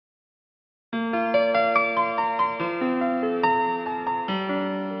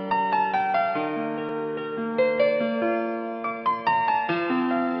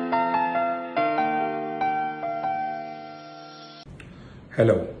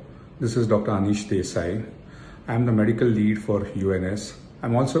Hello, this is Dr. Anish Desai. I'm the medical lead for UNS.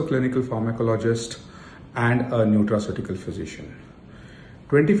 I'm also a clinical pharmacologist and a nutraceutical physician.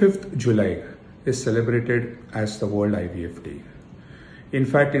 25th July is celebrated as the World IVF Day. In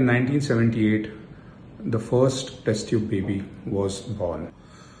fact, in 1978, the first test tube baby was born.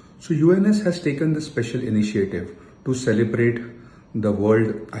 So UNS has taken this special initiative to celebrate the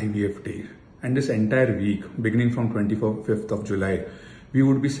World IVF Day. And this entire week, beginning from 25th of July, we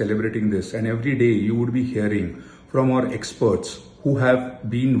would be celebrating this, and every day you would be hearing from our experts who have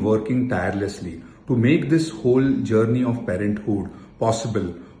been working tirelessly to make this whole journey of parenthood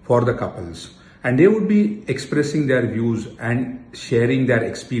possible for the couples. And they would be expressing their views and sharing their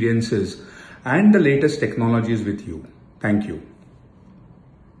experiences and the latest technologies with you. Thank you.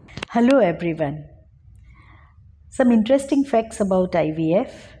 Hello everyone. Some interesting facts about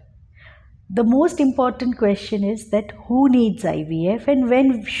IVF. The most important question is that who needs IVF and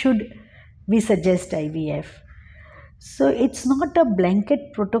when should we suggest IVF? So it's not a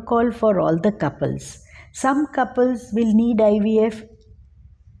blanket protocol for all the couples. Some couples will need IVF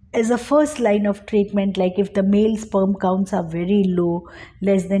as a first line of treatment, like if the male sperm counts are very low,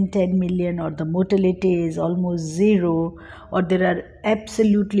 less than 10 million, or the motility is almost zero, or there are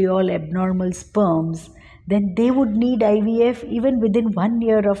absolutely all abnormal sperms, then they would need IVF even within 1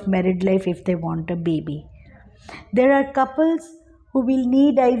 year of married life if they want a baby. There are couples who will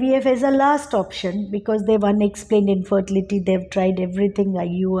need IVF as a last option because they have unexplained infertility, they have tried everything,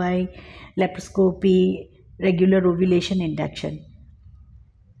 IUI, laparoscopy, regular ovulation induction.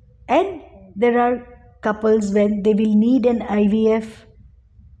 And there are couples when they will need an IVF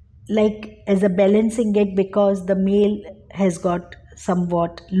like as a balancing act because the male has got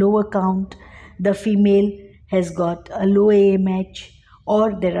somewhat lower count, the female has got a low AMH,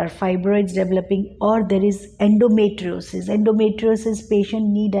 or there are fibroids developing, or there is endometriosis. Endometriosis patient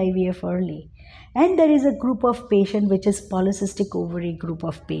need IVF early. And there is a group of patients which is polycystic ovary group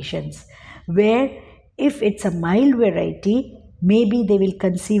of patients where if it's a mild variety, maybe they will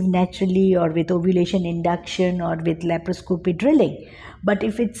conceive naturally or with ovulation induction or with laparoscopy drilling. But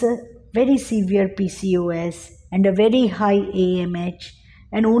if it's a very severe PCOS and a very high AMH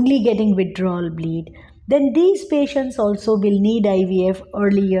and only getting withdrawal bleed, then these patients also will need IVF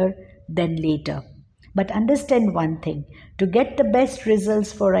earlier than later. But understand one thing, to get the best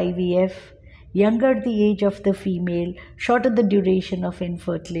results for IVF, younger the age of the female, shorter the duration of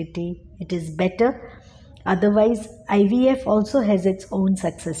infertility, it is better. Otherwise, IVF also has its own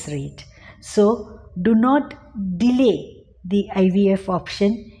success rate. So, do not delay the IVF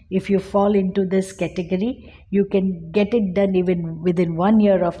option. If you fall into this category, you can get it done even within 1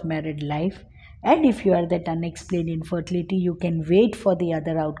 year of married life. And if you are that unexplained infertility, you can wait for the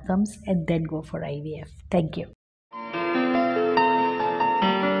other outcomes and then go for IVF. Thank you.